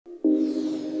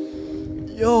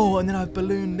yo, and then I've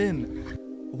ballooned in.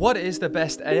 What is the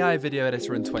best AI video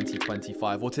editor in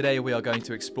 2025? Well, today we are going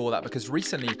to explore that because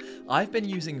recently I've been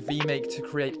using Vmake to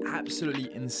create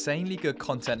absolutely insanely good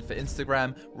content for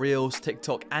Instagram, Reels,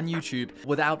 TikTok, and YouTube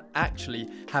without actually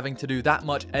having to do that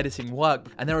much editing work.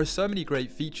 And there are so many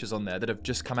great features on there that have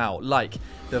just come out, like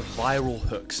the viral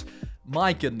hooks.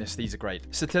 My goodness, these are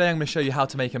great. So today I'm going to show you how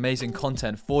to make amazing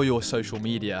content for your social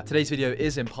media. Today's video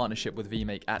is in partnership with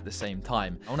Vmake at the same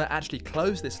time. I want to actually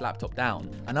close this laptop down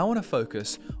and I want to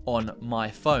focus on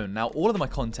my phone. Now, all of my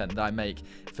content that I make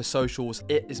for socials,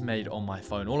 it is made on my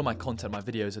phone. All of my content, my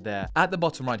videos are there. At the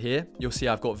bottom right here, you'll see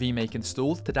I've got Vmake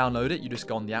installed. To download it, you just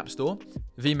go on the App Store,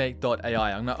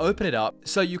 vmake.ai. I'm going to open it up.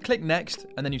 So you click next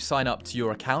and then you sign up to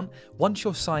your account. Once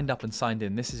you're signed up and signed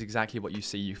in, this is exactly what you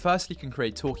see. You firstly can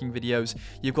create talking videos.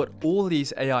 You've got all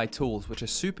these AI tools which are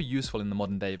super useful in the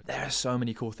modern day. There are so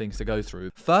many cool things to go through.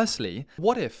 Firstly,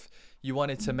 what if you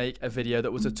wanted to make a video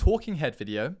that was a talking head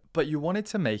video, but you wanted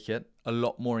to make it a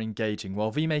lot more engaging?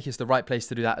 Well, Vmake is the right place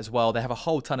to do that as well. They have a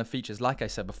whole ton of features, like I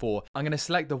said before. I'm going to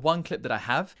select the one clip that I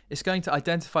have. It's going to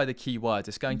identify the keywords.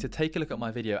 It's going to take a look at my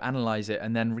video, analyze it,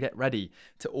 and then get ready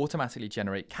to automatically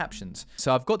generate captions.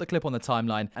 So I've got the clip on the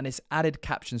timeline, and it's added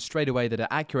captions straight away that are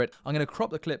accurate. I'm going to crop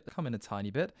the clip, come in a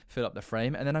tiny bit, fill up the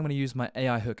frame, and then I'm going to use my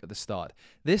AI hook at the start.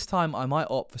 This time, I might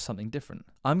opt for something different.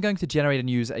 I'm going to generate and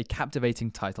use a captivating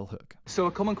title hook. So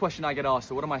a common question I get asked,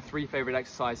 so what are my 3 favorite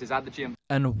exercises at the gym?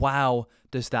 And wow,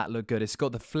 does that look good. It's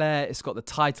got the flair, it's got the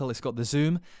title, it's got the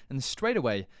zoom, and straight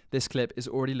away, this clip is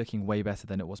already looking way better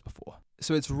than it was before.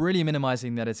 So it's really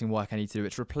minimizing the editing work I need to do.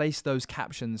 It's replaced those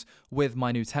captions with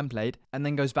my new template, and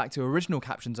then goes back to original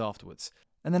captions afterwards.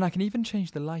 And then I can even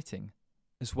change the lighting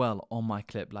as well on my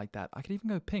clip like that. I could even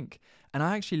go pink. And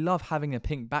I actually love having a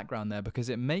pink background there because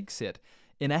it makes it,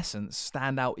 in essence,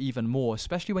 stand out even more,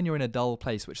 especially when you're in a dull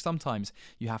place, which sometimes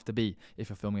you have to be if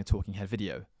you're filming a talking head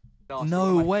video.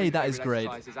 No way, that is great.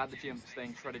 At the gym,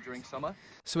 staying shredded during summer.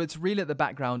 So it's really at the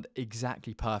background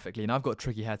exactly perfectly, and I've got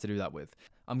tricky hair to do that with.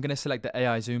 I'm going to select the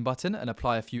AI zoom button and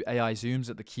apply a few AI zooms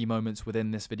at the key moments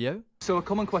within this video. So a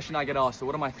common question I get asked, so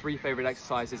what are my 3 favorite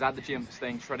exercises at the gym for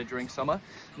staying shredded during summer?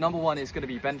 Number 1 is going to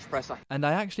be bench press. And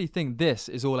I actually think this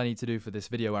is all I need to do for this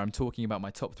video where I'm talking about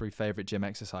my top 3 favorite gym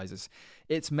exercises.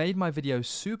 It's made my video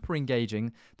super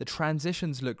engaging, the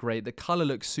transitions look great, the color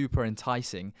looks super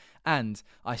enticing, and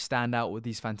I stand out with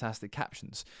these fantastic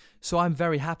captions. So I'm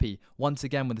very happy once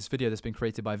again with this video that's been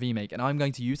created by Vmake, and I'm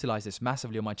going to utilize this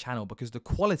massively on my channel because the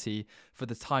quality for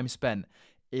the time spent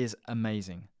is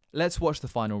amazing. Let's watch the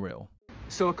final reel.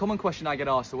 So a common question I get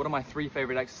asked, so what are my 3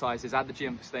 favorite exercises at the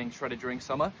gym for staying shredded during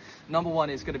summer? Number 1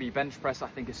 is going to be bench press. I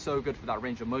think it's so good for that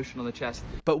range of motion on the chest.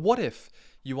 But what if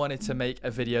you wanted to make a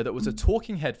video that was a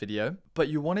talking head video, but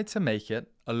you wanted to make it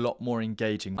a lot more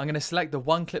engaging? I'm going to select the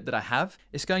one clip that I have.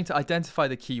 It's going to identify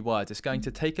the keywords. It's going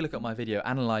to take a look at my video,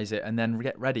 analyze it, and then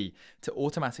get ready to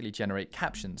automatically generate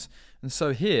captions. And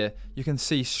so here you can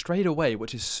see straight away,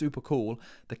 which is super cool,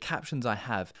 the captions I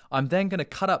have. I'm then going to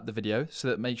cut up the video so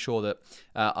that make sure that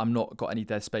I'm not got any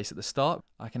dead space at the start.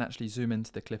 I can actually zoom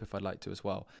into the clip if I'd like to as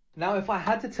well. Now, if I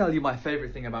had to tell you my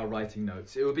favorite thing about writing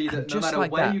notes, it would be that no matter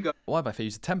where you go, why have I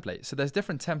used a template? So there's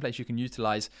different templates you can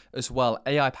utilize as well,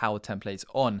 AI-powered templates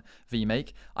on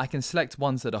Vmake. I can select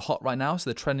ones that are hot right now, so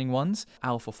the trending ones,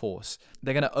 Alpha Force.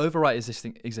 They're going to overwrite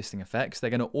existing effects. They're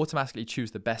going to automatically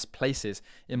choose the best places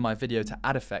in my video to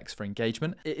add effects for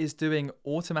engagement. It is doing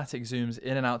automatic zooms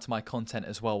in and out to my content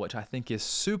as well, which I think is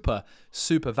super,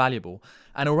 super valuable.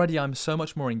 And already I'm so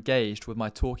much more engaged with my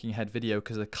talking head video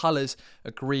because the colors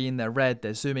are green, they're red,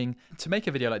 they're zooming. To make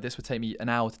a video like this would take me 1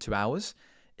 hour to 2 hours.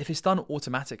 If it's done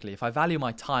automatically, if I value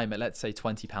my time at, let's say,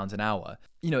 £20 an hour,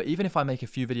 you know, even if I make a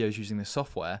few videos using this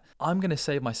software, I'm going to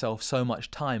save myself so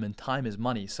much time, and time is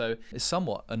money, so it's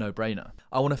somewhat a no-brainer.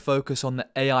 I want to focus on the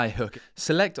AI hook.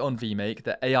 Select on Vmake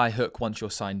the AI hook once you're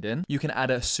signed in. You can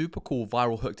add a super cool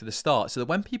viral hook to the start so that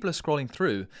when people are scrolling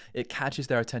through, it catches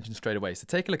their attention straight away. So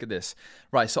take a look at this.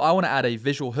 Right, so I want to add a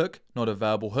visual hook, not a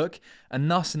verbal hook, and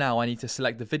thus now I need to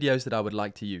select the videos that I would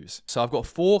like to use. So I've got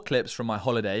 4 clips from my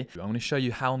holiday. I'm going to show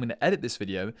you how I'm going to edit this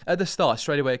video. At the start,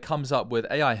 straight away, it comes up with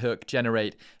AI hook,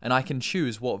 generate, and I can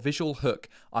choose what visual hook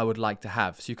I would like to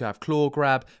have. So you could have claw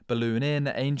grab, balloon in,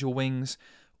 angel wings,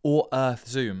 or earth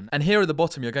zoom. And here at the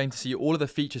bottom, you're going to see all of the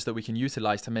features that we can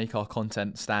utilize to make our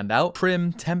content stand out.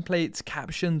 Trim, templates,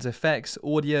 captions, effects,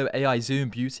 audio, AI zoom,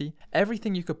 beauty.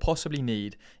 Everything you could possibly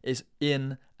need is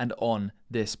in and on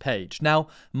this page. Now,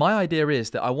 my idea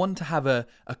is that I want to have a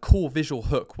cool visual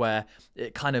hook where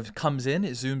it kind of comes in,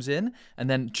 it zooms in, and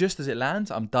then just as it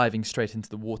lands, I'm diving straight into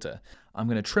the water. I'm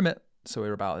going to trim it so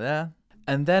we're about there.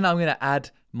 And then I'm going to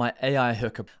add my AI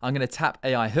hook. I'm going to tap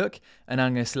AI hook and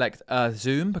I'm going to select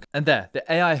zoom. And there,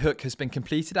 the AI hook has been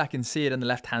completed. I can see it on the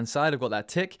left-hand side. I've got that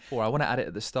tick. Or I want to add it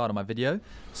at the start of my video.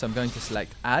 So I'm going to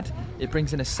select add. It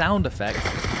brings in a sound effect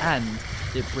and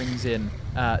it brings in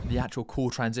the actual cool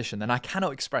transition. And I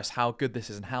cannot express how good this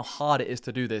is and how hard it is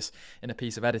to do this in a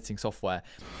piece of editing software.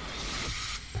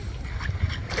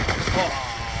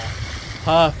 Oh.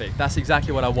 Perfect. That's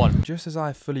exactly what I want. Just as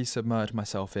I fully submerge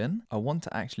myself in, I want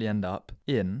to actually end up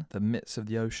in the midst of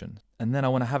the ocean. And then I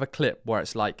want to have a clip where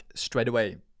it's like straight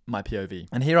away my POV.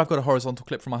 And here I've got a horizontal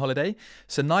clip from my holiday.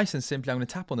 So nice and simply, I'm going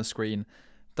to tap on the screen,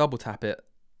 double tap it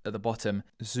at the bottom,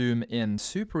 zoom in,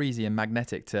 super easy and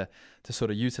magnetic to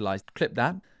sort of utilize. Clip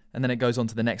that. And then it goes on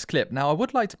to the next clip. Now, I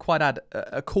would like to quite add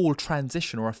a cool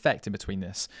transition or effect in between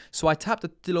this. So I tapped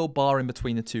the little bar in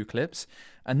between the two clips.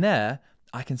 And there,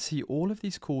 I can see all of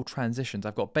these cool transitions.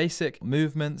 I've got basic,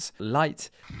 movements, light.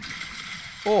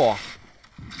 Oh.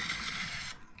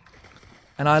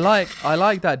 And I like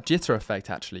that jitter effect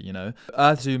actually, you know.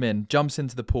 Earth zoom in, jumps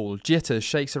into the pool, jitters,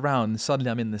 shakes around, and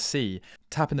suddenly I'm in the sea.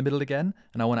 Tap in the middle again,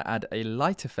 and I want to add a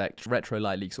light effect. Retro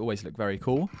light leaks always look very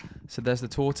cool. So there's the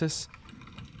tortoise.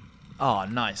 Ah,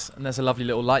 nice. And there's a lovely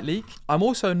little light leak. I'm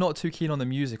also not too keen on the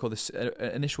music or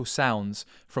the initial sounds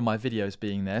from my videos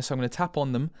being there. So I'm going to tap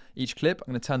on them each clip.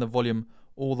 I'm going to turn the volume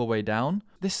all the way down.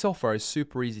 This software is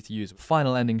super easy to use.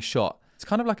 Final ending shot. It's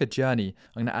kind of like a journey.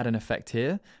 I'm going to add an effect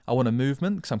here. I want a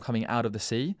movement because I'm coming out of the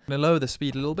sea. I'm going to lower the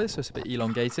speed a little bit so it's a bit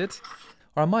elongated.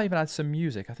 Or I might even add some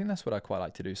music. I think that's what I quite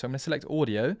like to do. So I'm going to select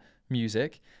audio,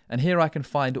 music. And here I can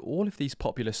find all of these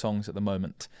popular songs at the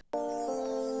moment.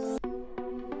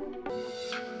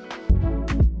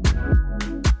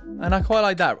 And I quite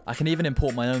like that. I can even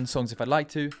import my own songs if I'd like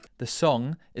to. The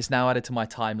song is now added to my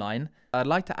timeline. I'd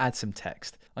like to add some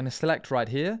text. I'm going to select right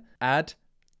here, add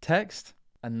text,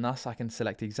 and thus I can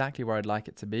select exactly where I'd like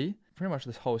it to be. Pretty much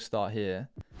this whole start here.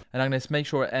 And I'm going to make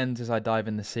sure it ends as I dive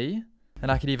in the sea.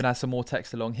 And I could even add some more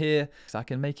text along here. So I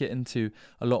can make it into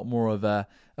a lot more of a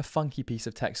funky piece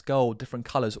of text, gold, different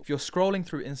colors. If you're scrolling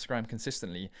through Instagram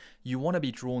consistently, you want to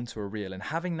be drawn to a reel, and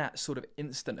having that sort of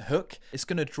instant hook, it's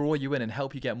going to draw you in and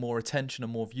help you get more attention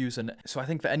and more views. And so I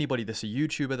think for anybody that's a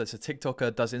YouTuber, that's a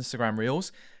TikToker, does Instagram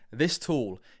reels, this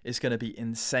tool is going to be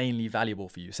insanely valuable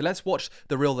for you. So let's watch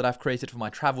the reel that I've created for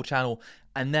my travel channel.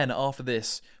 And then after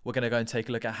this, we're going to go and take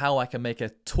a look at how I can make a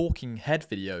talking head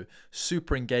video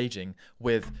super engaging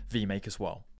with Vmake as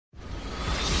well.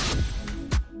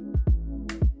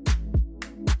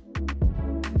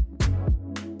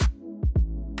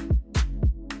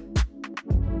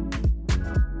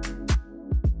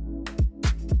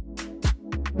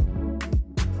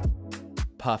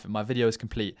 Perfect, my video is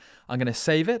complete. I'm going to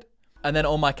save it. And then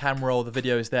on my camera roll, the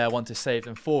video is there. I want to save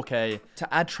in 4K.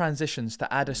 To add transitions,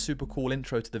 to add a super cool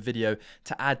intro to the video,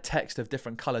 to add text of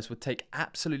different colors would take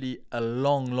absolutely a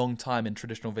long time in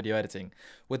traditional video editing.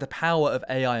 With the power of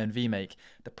AI and Vmake,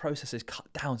 the process is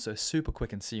cut down so it's super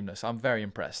quick and seamless. I'm very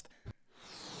impressed.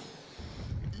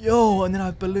 Yo, and then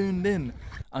I've ballooned in.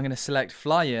 I'm going to select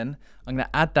fly in. I'm going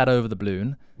to add that over the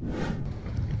balloon.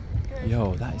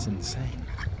 Yo, that is insane.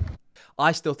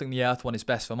 I still think the Earth one is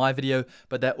best for my video,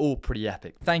 but they're all pretty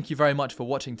epic. Thank you very much for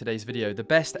watching today's video. The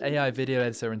best AI video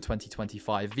editor in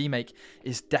 2025, Vmake,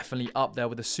 is definitely up there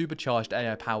with the supercharged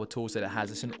AI powered tools that it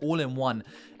has. It's an all-in-one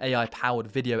AI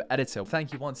powered video editor.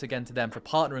 Thank you once again to them for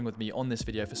partnering with me on this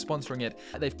video, for sponsoring it.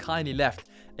 They've kindly left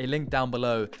a link down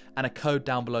below and a code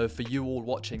down below for you all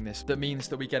watching this. That means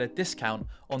that we get a discount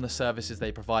on the services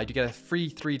they provide. You get a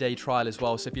free 3-day trial as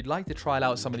well. So if you'd like to trial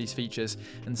out some of these features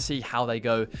and see how they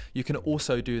go, you can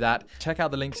also do that. Check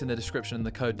out the links in the description and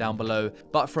the code down below.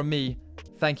 But from me,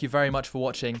 thank you very much for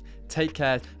watching. Take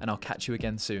care, and I'll catch you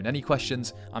again soon. Any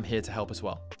questions, I'm here to help as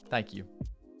well. Thank you.